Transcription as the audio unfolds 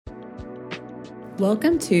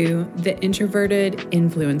Welcome to the Introverted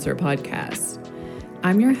Influencer Podcast.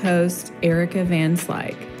 I'm your host, Erica Van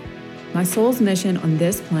Slyke. My soul's mission on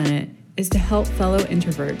this planet is to help fellow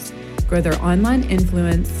introverts grow their online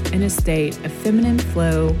influence in a state of feminine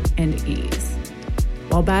flow and ease.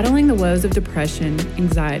 While battling the woes of depression,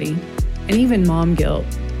 anxiety, and even mom guilt,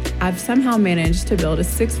 I've somehow managed to build a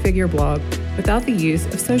six-figure blog without the use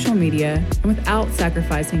of social media and without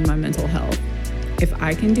sacrificing my mental health. If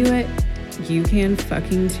I can do it, you can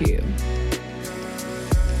fucking too.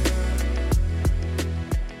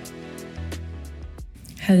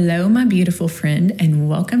 Hello, my beautiful friend, and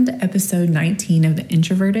welcome to episode 19 of the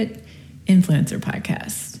Introverted Influencer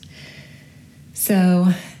Podcast. So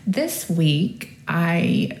this week,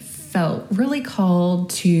 I felt really called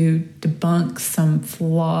to debunk some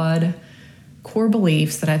flawed core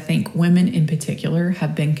beliefs that I think women in particular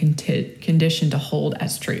have been conditioned to hold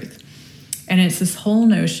as truth. And it's this whole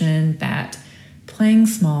notion that playing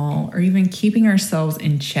small or even keeping ourselves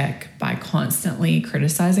in check by constantly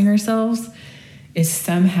criticizing ourselves is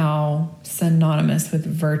somehow synonymous with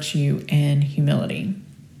virtue and humility.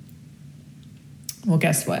 Well,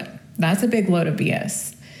 guess what? That's a big load of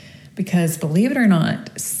BS. Because believe it or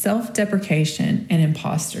not, self-deprecation and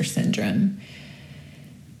imposter syndrome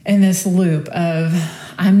and this loop of,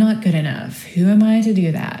 I'm not good enough. Who am I to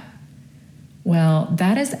do that? Well,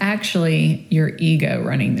 that is actually your ego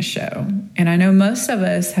running the show. And I know most of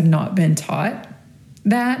us have not been taught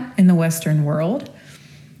that in the Western world,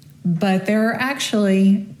 but there are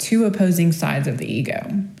actually two opposing sides of the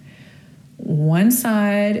ego. One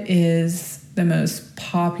side is the most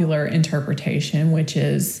popular interpretation, which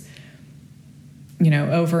is,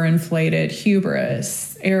 overinflated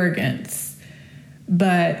hubris, arrogance.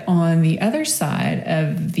 But on the other side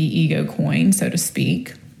of the ego coin, so to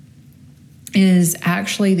speak, is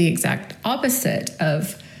actually the exact opposite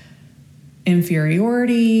of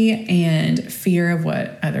inferiority and fear of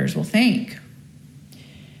what others will think.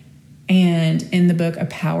 And in the book,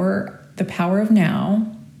 The Power of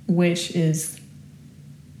Now, which is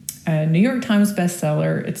a New York Times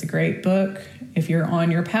bestseller, it's a great book. If you're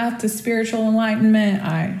on your path to spiritual enlightenment,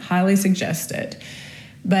 I highly suggest it.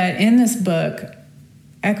 But in this book,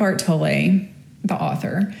 Eckhart Tolle, the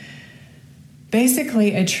author,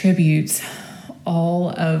 basically attributes all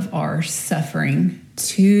of our suffering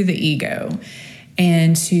to the ego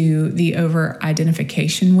and to the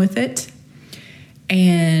over-identification with it.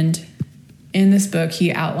 And in this book,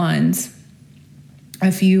 he outlines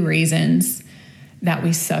a few reasons that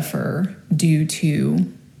we suffer due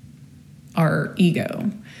to our ego.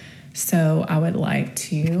 So I would like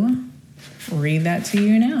to read that to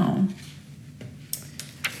you now.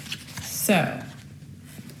 So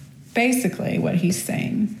basically what he's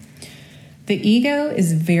saying, the ego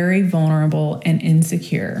is very vulnerable and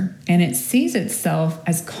insecure, and it sees itself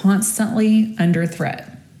as constantly under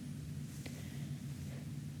threat.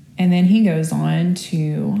 And then he goes on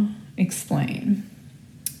to explain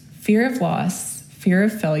fear of loss, fear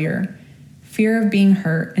of failure, fear of being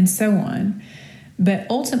hurt, and so on. But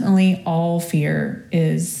ultimately, all fear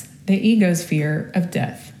is the ego's fear of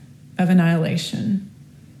death, of annihilation.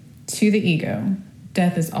 To the ego,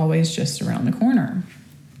 death is always just around the corner.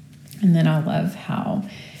 And then I love how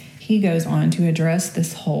he goes on to address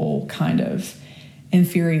this whole kind of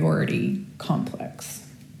inferiority complex.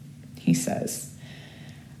 He says,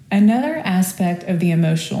 another aspect of the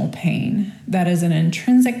emotional pain that is an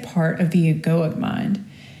intrinsic part of the egoic mind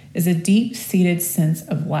is a deep-seated sense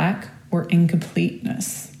of lack or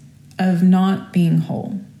incompleteness, of not being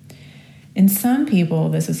whole. In some people,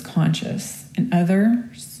 this is conscious, in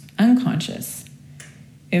others, unconscious.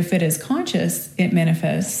 If it is conscious, it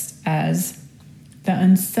manifests as the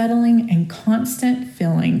unsettling and constant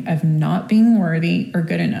feeling of not being worthy or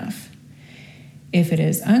good enough. If it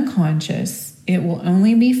is unconscious, it will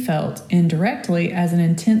only be felt indirectly as an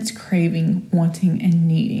intense craving, wanting, and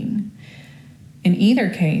needing. In either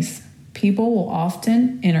case, people will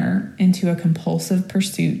often enter into a compulsive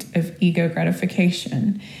pursuit of ego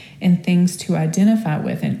gratification and things to identify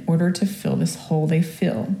with in order to fill this hole they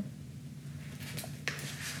feel.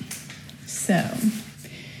 So,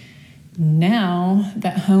 now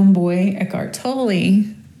that homeboy Eckhart Tolle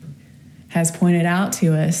has pointed out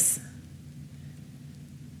to us,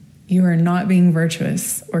 you are not being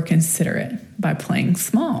virtuous or considerate by playing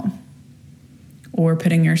small or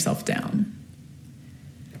putting yourself down.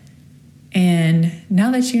 And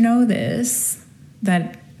now that you know this,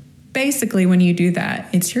 that basically when you do that,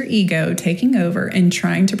 it's your ego taking over and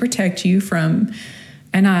trying to protect you from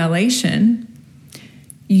annihilation,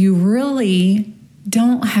 you really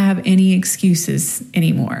don't have any excuses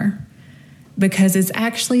anymore. because it's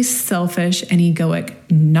actually selfish and egoic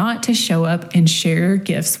not to show up and share your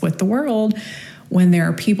gifts with the world when there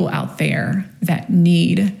are people out there that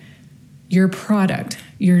need your product,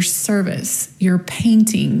 your service, your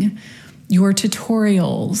painting, your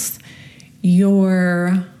tutorials,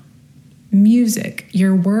 your music,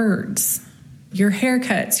 your words, your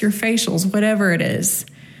haircuts, your facials, whatever it is.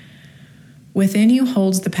 Within you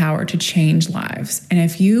holds the power to change lives. And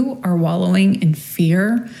if you are wallowing in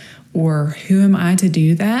fear, or who am I to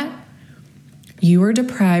do that? You are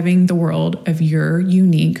depriving the world of your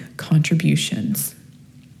unique contributions.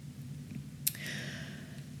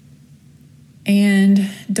 And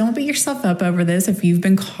don't beat yourself up over this if you've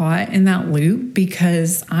been caught in that loop,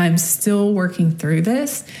 because I'm still working through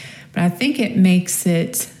this. But I think it makes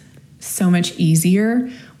it so much easier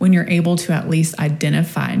when you're able to at least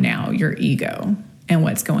identify now your ego and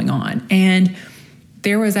what's going on. And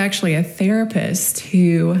there was actually a therapist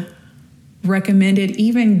who recommended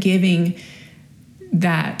even giving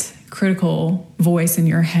that critical voice in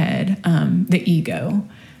your head, the ego,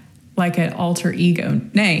 like an alter ego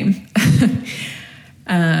name,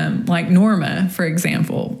 like Norma, for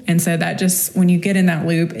example. And so that just, when you get in that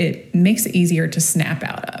loop, it makes it easier to snap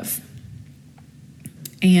out of.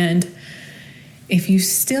 And if you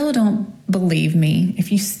still don't believe me,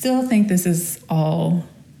 if you still think this is all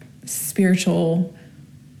spiritual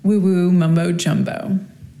woo-woo mumbo jumbo,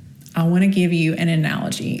 I want to give you an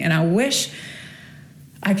analogy. And I wish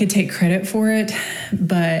I could take credit for it,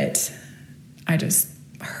 but I just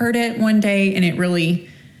heard it one day and it really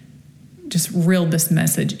just reeled this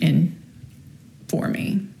message in for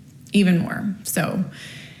me even more. So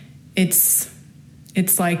it's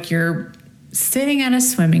like you're sitting at a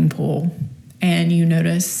swimming pool and you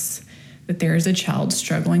notice that there is a child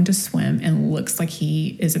struggling to swim and looks like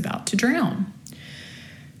he is about to drown.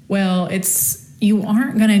 Well, you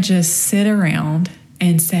aren't going to just sit around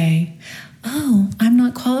and say, oh, I'm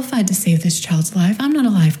not qualified to save this child's life. I'm not a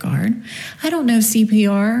lifeguard. I don't know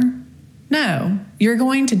CPR. No, you're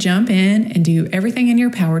going to jump in and do everything in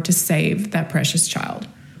your power to save that precious child.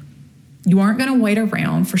 You aren't going to wait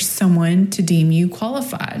around for someone to deem you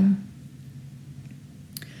qualified.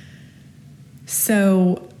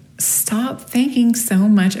 So stop thinking so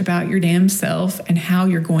much about your damn self and how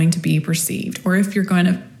you're going to be perceived, or if you're going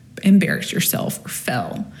to embarrass yourself or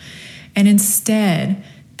fail. And instead,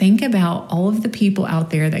 think about all of the people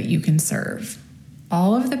out there that you can serve,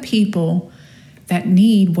 all of the people that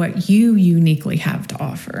need what you uniquely have to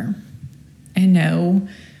offer. And no,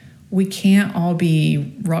 we can't all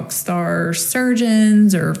be rock star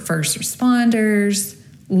surgeons or first responders,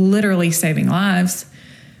 literally saving lives,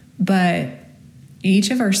 but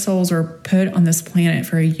each of our souls were put on this planet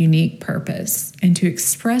for a unique purpose and to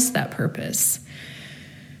express that purpose.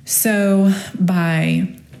 So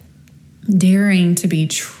by daring to be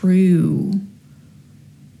true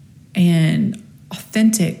and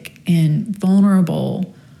authentic and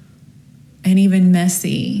vulnerable and even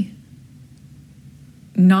messy,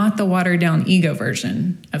 not the watered down ego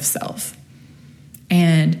version of self,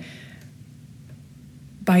 and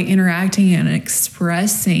by interacting and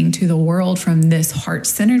expressing to the world from this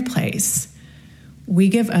heart-centered place, we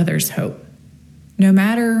give others hope. No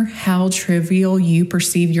matter how trivial you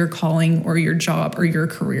perceive your calling or your job or your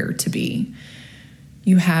career to be,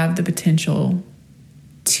 you have the potential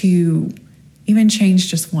to even change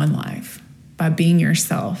just one life by being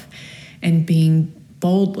yourself and being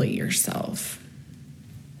boldly yourself.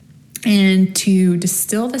 And to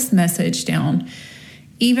distill this message down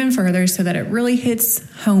even further so that it really hits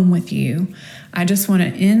home with you, I just want to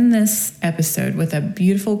end this episode with a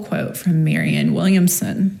beautiful quote from Marianne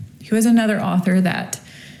Williamson, who is another author that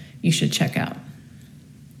you should check out.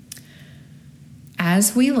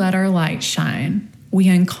 As we let our light shine, we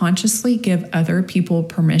unconsciously give other people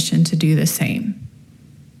permission to do the same.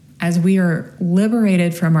 As we are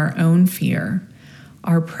liberated from our own fear,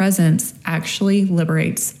 our presence actually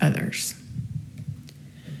liberates others.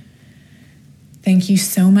 Thank you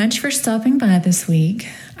so much for stopping by this week.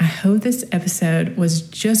 I hope this episode was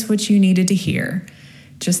just what you needed to hear.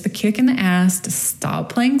 Just the kick in the ass to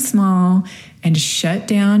stop playing small and to shut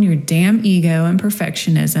down your damn ego and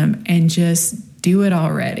perfectionism and just do it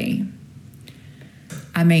already.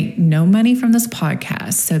 I make no money from this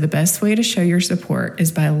podcast, so the best way to show your support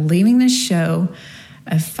is by leaving this show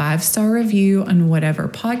a 5-star review on whatever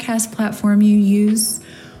podcast platform you use,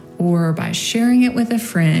 or by sharing it with a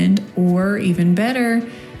friend, or even better,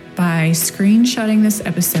 by screenshotting this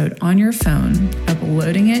episode on your phone,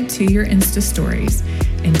 uploading it to your Insta stories,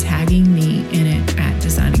 and tagging me in it.